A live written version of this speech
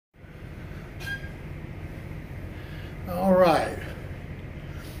All right.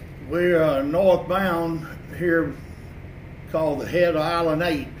 We are northbound here called the head of Island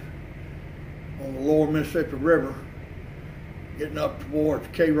 8 on the lower Mississippi River, getting up towards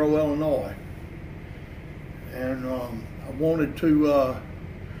Cairo, Illinois. And I wanted to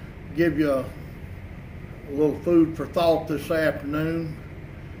give you a little food for thought this afternoon,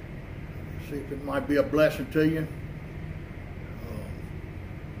 see if it might be a blessing to you.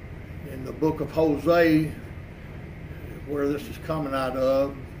 In the book of Hosea, where this is coming out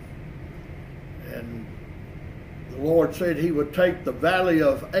of, and the Lord said he would take the valley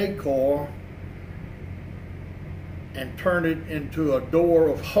of Achor and turn it into a door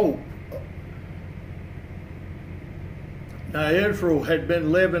of hope. Now Israel had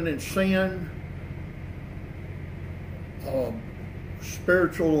been living in sin,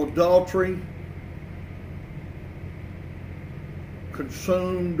 spiritual adultery,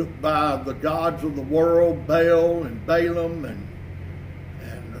 consumed by the gods of the world, Baal and Balaam and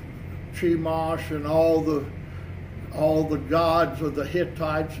Chemosh and all the gods of the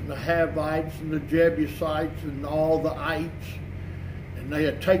Hittites and the Havites and the Jebusites and all the ites. And they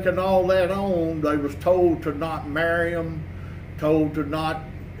had taken all that on. They was told to not marry them, told to not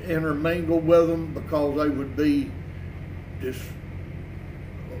intermingle with them because they would be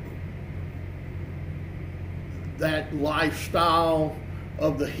that lifestyle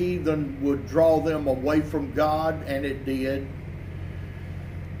of the heathen would draw them away from God, and it did.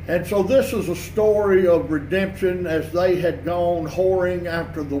 And so this is a story of redemption as they had gone whoring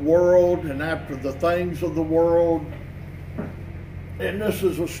after the world and after the things of the world. And this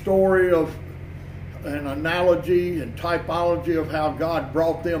is a story of an analogy and typology of how God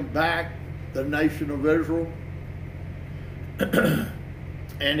brought them back, the nation of Israel.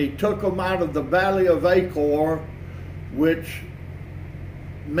 And he took them out of the valley of Achor, which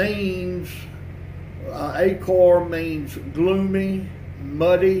means, Achor means gloomy,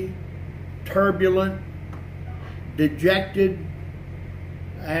 muddy, turbulent, dejected.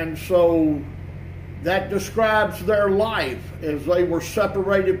 And so that describes their life as they were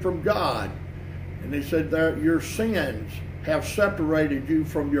separated from God. And he said that your sins have separated you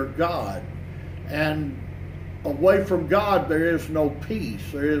from your God. And away from God, there is no peace,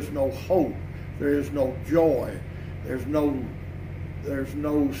 there is no hope, there is no joy, there's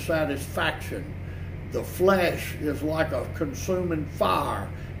no satisfaction. The flesh is like a consuming fire.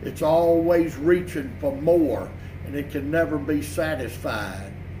 It's always reaching for more, and it can never be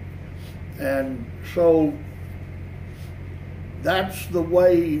satisfied. And so that's the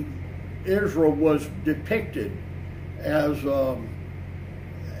way Israel was depicted as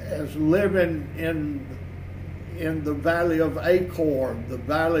living in the valley of Achor, the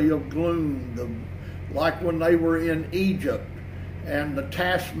valley of gloom, like when they were in Egypt, and the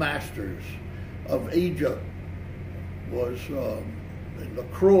taskmasters of Egypt was the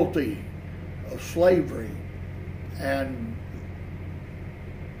cruelty of slavery.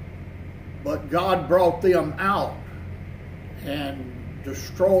 But God brought them out and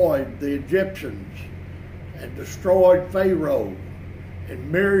destroyed the Egyptians and destroyed Pharaoh.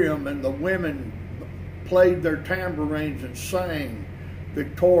 And Miriam and the women played their tambourines and sang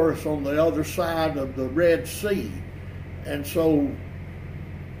victorious on the other side of the Red Sea. And so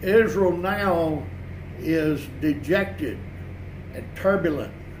Israel now is dejected and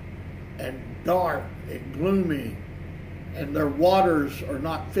turbulent and dark and gloomy, and their waters are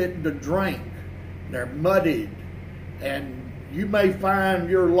not fit to drink. They're muddied. And you may find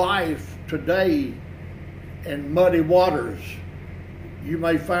your life today in muddy waters. You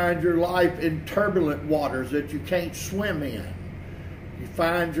may find your life in turbulent waters that you can't swim in. You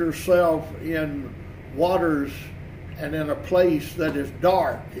find yourself in waters and in a place that is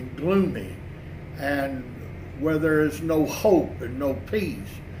dark and gloomy and where there is no hope and no peace.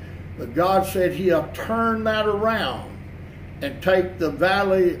 But God said he'll turn that around and take the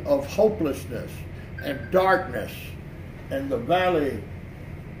valley of hopelessness and darkness and the valley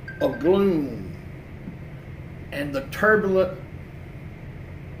of gloom and the turbulent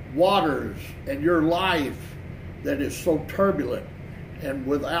waters and your life that is so turbulent and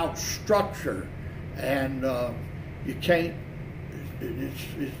without structure, and you can't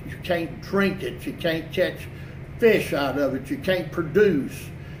drink it, you can't catch fish out of it, you can't produce.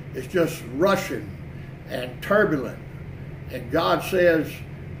 It's just rushing and turbulent. And God says,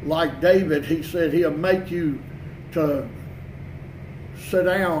 like David, he said he'll make you to sit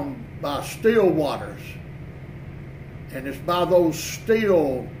down by still waters. And it's by those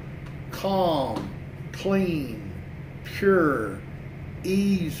still, calm, clean, pure,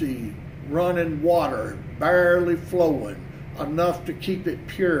 easy running water, barely flowing, enough to keep it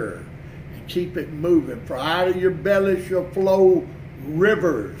pure and keep it moving. For out of your belly shall flow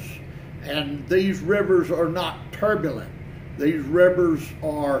rivers. And these rivers are not turbulent. These rivers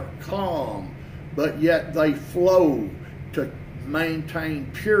are calm, but yet they flow to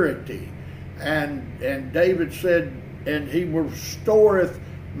maintain purity. And David said, and he restoreth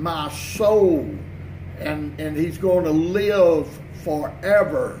my soul, and he's going to live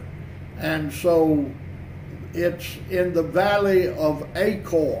forever. And so it's in the valley of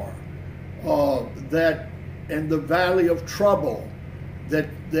Achor, that in the valley of trouble, that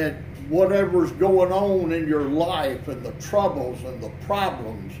whatever's going on in your life, and the troubles and the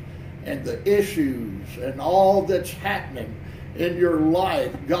problems and the issues and all that's happening in your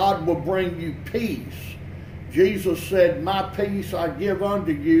life, God will bring you peace. Jesus said, my peace I give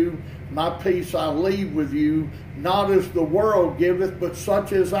unto you, my peace I leave with you, not as the world giveth, but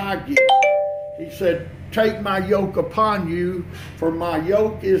such as I give. He said, take my yoke upon you, for my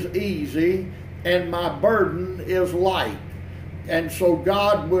yoke is easy and my burden is light. And so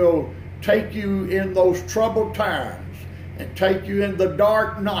God will take you in those troubled times, and take you in the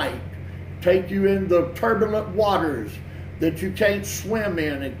dark night, take you in the turbulent waters that you can't swim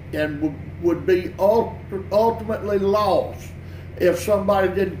in, and would be ultimately lost if somebody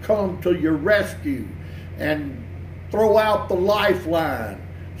didn't come to your rescue and throw out the lifeline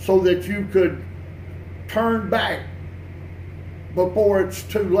so that you could turn back before it's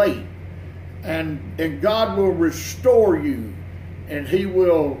too late. And God will restore you, and He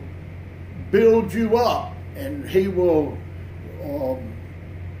will build you up, and He will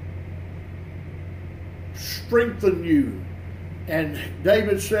strengthen you. And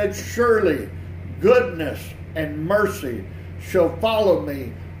David said, surely goodness and mercy shall follow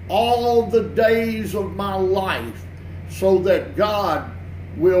me all the days of my life, so that God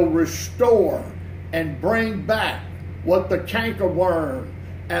will restore and bring back what the cankerworm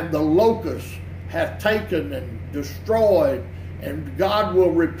and the locust have taken and destroyed, and God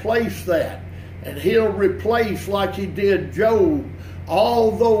will replace that. And He'll replace, like He did Job,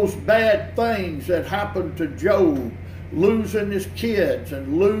 all those bad things that happened to Job, losing his kids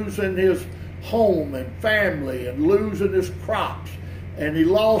and losing his home and family and losing his crops. And he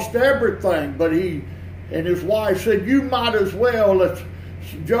lost everything, but he and his wife said, you might as well,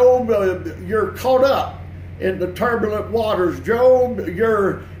 Job, you're caught up in the turbulent waters. Job,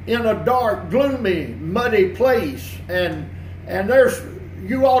 you're in a dark, gloomy, muddy place, and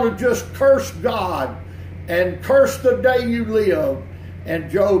you ought to just curse God and curse the day you live.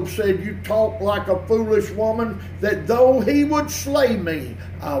 And Job said, you talk like a foolish woman, that though he would slay me,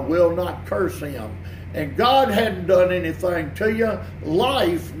 I will not curse him. And God hadn't done anything to you.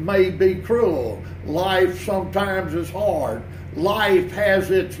 Life may be cruel. Life sometimes is hard. Life has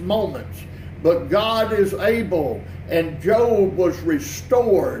its moments. But God is able, and Job was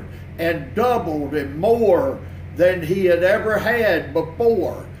restored and doubled and more than he had ever had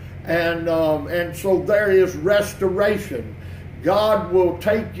before. And so there is restoration. God will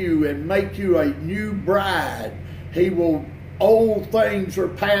take you and make you a new bride. Old things are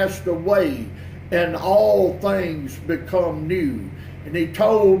passed away, and all things become new. And He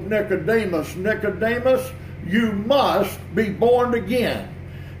told Nicodemus, Nicodemus, you must be born again.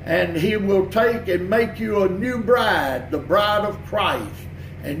 And He will take and make you a new bride, the bride of Christ.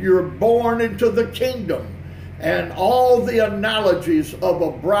 And you're born into the kingdom. And all the analogies of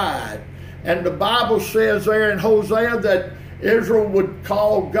a bride. And the Bible says there in Hosea that Israel would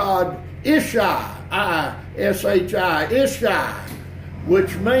call God Ishai, I-S-H-I, Ishai,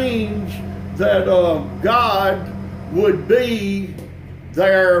 which means that God would be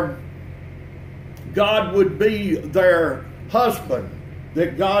their husband,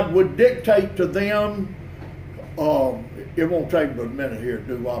 that God would dictate to them. It won't take but a minute here to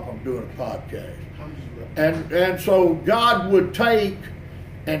do while I'm doing a podcast. And so God would take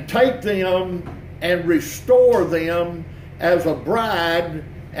them and restore them as a bride,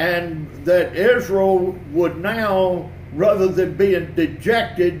 and that Israel would now, rather than being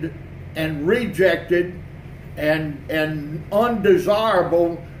dejected and rejected and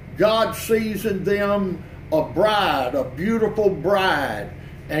undesirable, God sees in them a bride, a beautiful bride,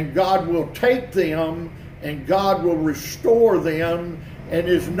 and God will take them and God will restore them, and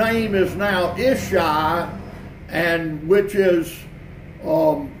His name is now Ishai, and which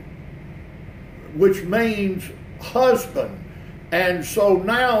means husband. And so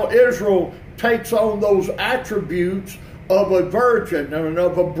now Israel takes on those attributes of a virgin and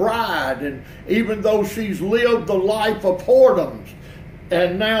of a bride, and even though she's lived the life of whoredoms,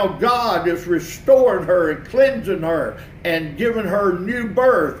 And now God is restoring her and cleansing her and giving her new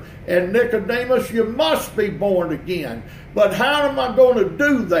birth. And Nicodemus, you must be born again. But how am I going to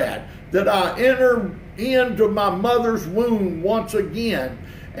do that? That I enter into my mother's womb once again.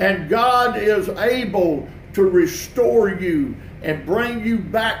 And God is able to restore you and bring you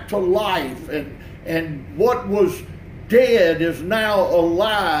back to life. And what was dead is now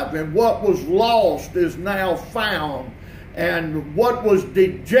alive. And what was lost is now found. And what was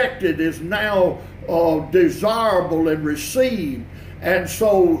dejected is now desirable and received. And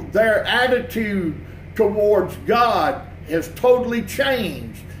so their attitude towards God has totally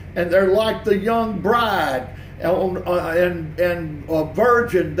changed. And they're like the young bride and a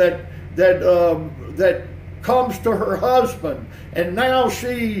virgin that comes to her husband. And now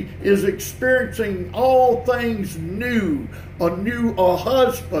she is experiencing all things new, a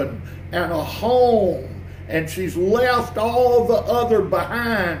husband and a home. And she's left all the other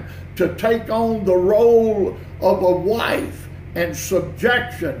behind to take on the role of a wife, and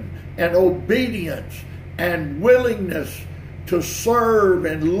subjection and obedience and willingness to serve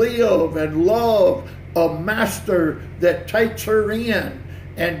and live and love a master that takes her in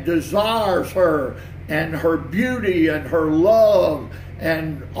and desires her and her beauty and her love,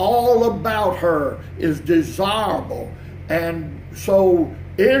 and all about her is desirable. And so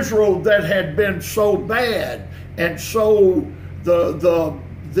Israel, that had been so bad, and so the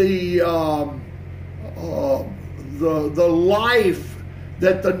life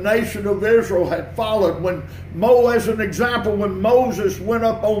that the nation of Israel had followed. As an example, when Moses went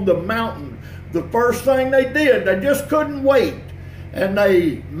up on the mountain, the first thing they did, they just couldn't wait, and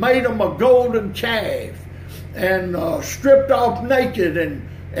they made him a golden calf and stripped off naked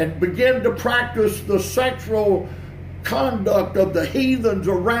and began to practice the sexual conduct of the heathens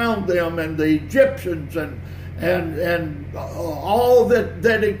around them and the Egyptians and all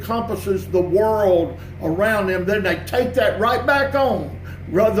that encompasses the world around them. Then they take that right back on,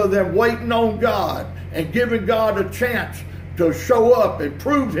 rather than waiting on God and giving God a chance to show up and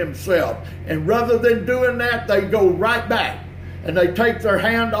prove himself. And rather than doing that, they go right back and they take their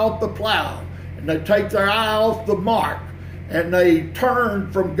hand off the plow and they take their eye off the mark. And they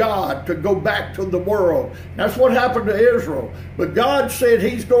turn from God to go back to the world. That's what happened to Israel. But God said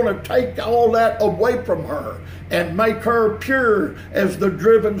he's going to take all that away from her and make her pure as the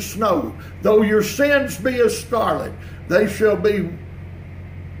driven snow. Though your sins be as scarlet, they shall be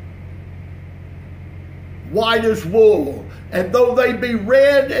white as wool. And though they be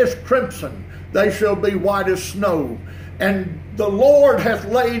red as crimson, they shall be white as snow. And the Lord hath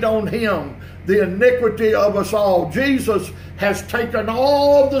laid on him the iniquity of us all. Jesus has taken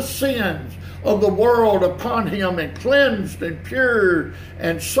all the sins of the world upon him and cleansed and pure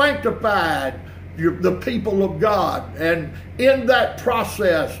and sanctified the people of God. And in that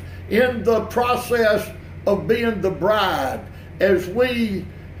process, in the process of being the bride,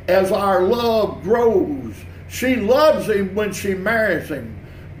 as our love grows, she loves him when she marries him.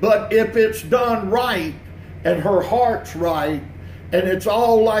 But if it's done right and her heart's right, and it's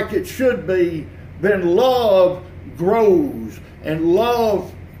all like it should be, then love grows and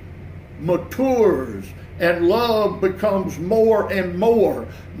love matures and love becomes more and more,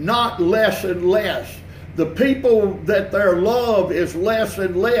 not less and less. The people that their love is less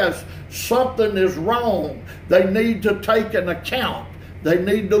and less, something is wrong. They need to take an account. They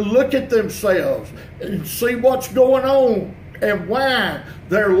need to look at themselves and see what's going on and why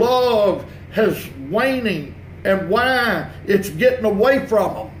their love has waning and why it's getting away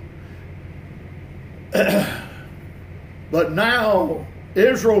from them. But now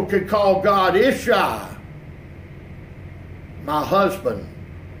Israel can call God Ishai, my husband.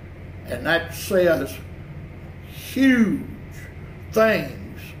 And that says huge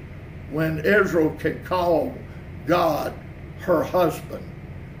things when Israel can call God her husband,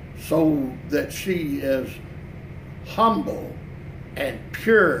 so that she is humble and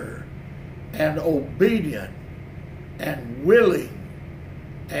pure and obedient and willing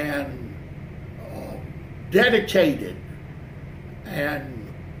and dedicated, and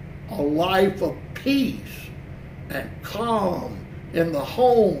a life of peace and calm in the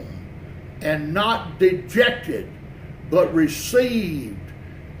home, and not dejected but received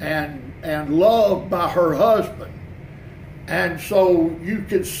and loved by her husband. And so you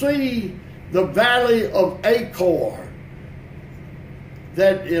can see the valley of Achor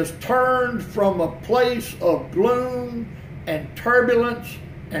that is turned from a place of gloom and turbulence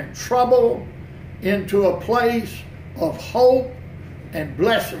and trouble into a place of hope and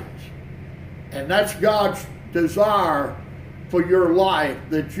blessings. And that's God's desire for your life,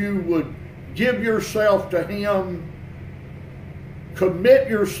 that you would give yourself to him commit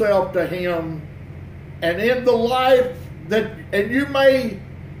yourself to Him, and in the life that, and you may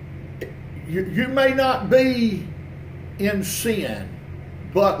not be in sin,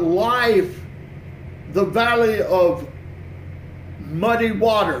 but life, the valley of muddy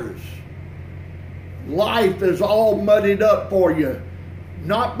waters, life is all muddied up for you,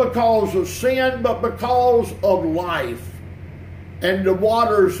 not because of sin, but because of life. And the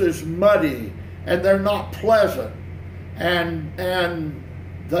waters is muddy, and they're not pleasant, and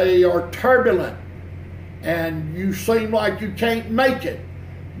they are turbulent, and you seem like you can't make it.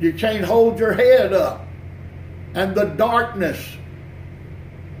 You can't hold your head up. And the darkness,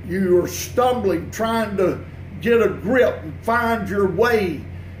 you are stumbling, trying to get a grip and find your way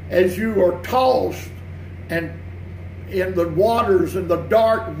as you are tossed and in the waters, in the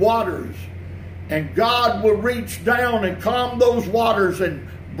dark waters. And God will reach down and calm those waters and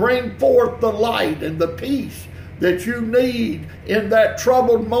bring forth the light and the peace that you need in that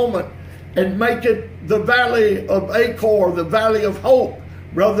troubled moment, and make it the valley of Achor, the valley of hope,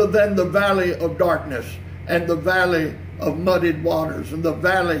 rather than the valley of darkness and the valley of muddied waters and the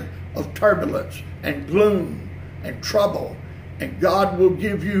valley of turbulence and gloom and trouble. And God will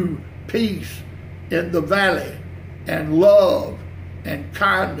give you peace in the valley, and love and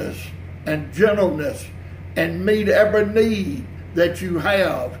kindness and gentleness, and meet every need that you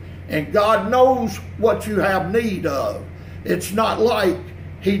have. And God knows what you have need of. It's not like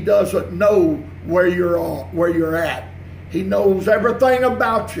He doesn't know where you're at. He knows everything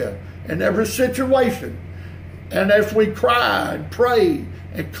about you and every situation. And as we cry and pray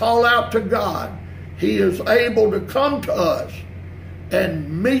and call out to God, He is able to come to us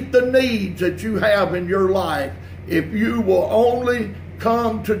and meet the needs that you have in your life if you will only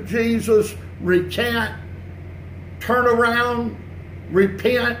come to Jesus, recant, turn around,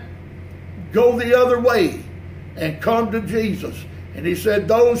 repent, go the other way, and come to Jesus. And He said,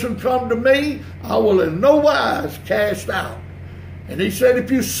 those who come to me, I will in no wise cast out. And He said,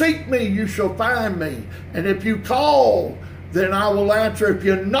 if you seek me, you shall find me. And if you call, then I will answer. If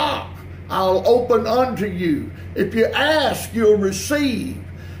you knock, I'll open unto you. If you ask, you'll receive.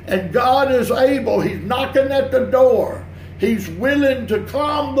 And God is able. He's knocking at the door. He's willing to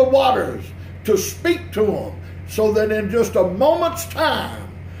calm the waters, to speak to them, so that in just a moment's time,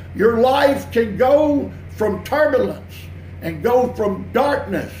 your life can go from turbulence and go from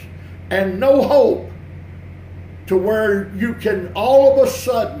darkness and no hope to where you can all of a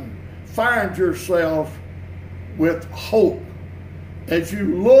sudden find yourself with hope. As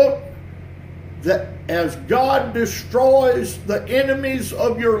you look, that as God destroys the enemies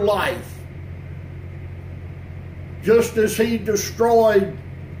of your life, just as He destroyed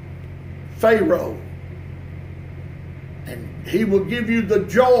Pharaoh, and He will give you the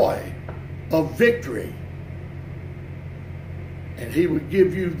joy of victory, and He will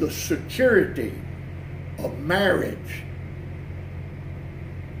give you the security of marriage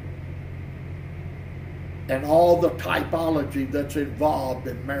and all the typology that's involved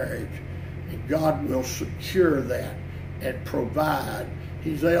in marriage. And God will secure that and provide.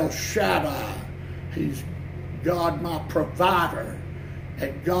 He's El Shaddai. He's God, my provider.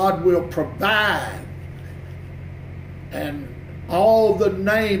 And God will provide. And all the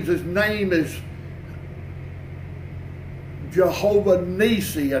names, His name is Jehovah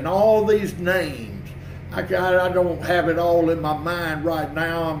Nissi, and all these names. I don't have it all in my mind right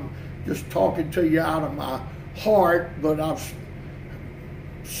now. I'm just talking to you out of my heart, but I've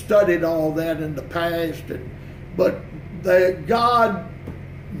studied all that in the past. But God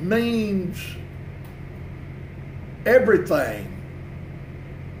means everything.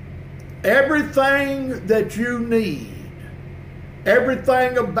 Everything that you need.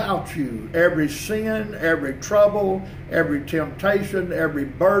 Everything about you. Every sin, every trouble, every temptation, every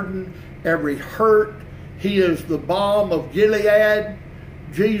burden, every hurt. He is the balm of Gilead.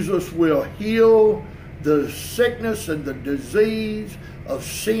 Jesus will heal the sickness and the disease of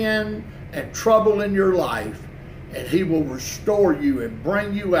sin and trouble in your life. And He will restore you and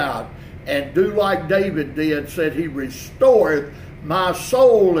bring you out and do like David did, said, He restoreth my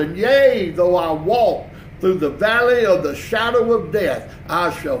soul. And yea, though I walk through the valley of the shadow of death,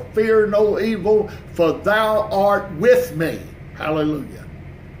 I shall fear no evil, for Thou art with me. Hallelujah.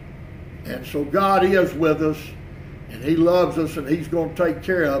 And so God is with us, and He loves us, and He's going to take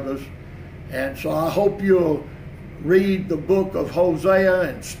care of us. And so I hope you'll read the book of Hosea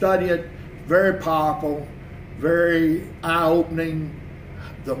and study it. Very powerful, very eye-opening.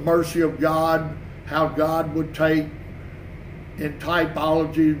 The mercy of God, how God would take in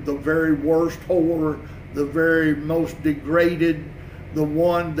typology the very worst whore, the very most degraded, the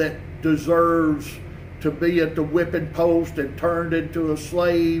one that deserves to be at the whipping post and turned into a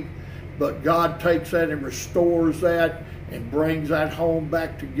slave, but God takes that and restores that and brings that home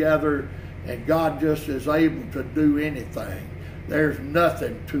back together, and God just is able to do anything. There's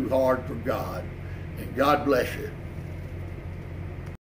nothing too hard for God. And God bless you.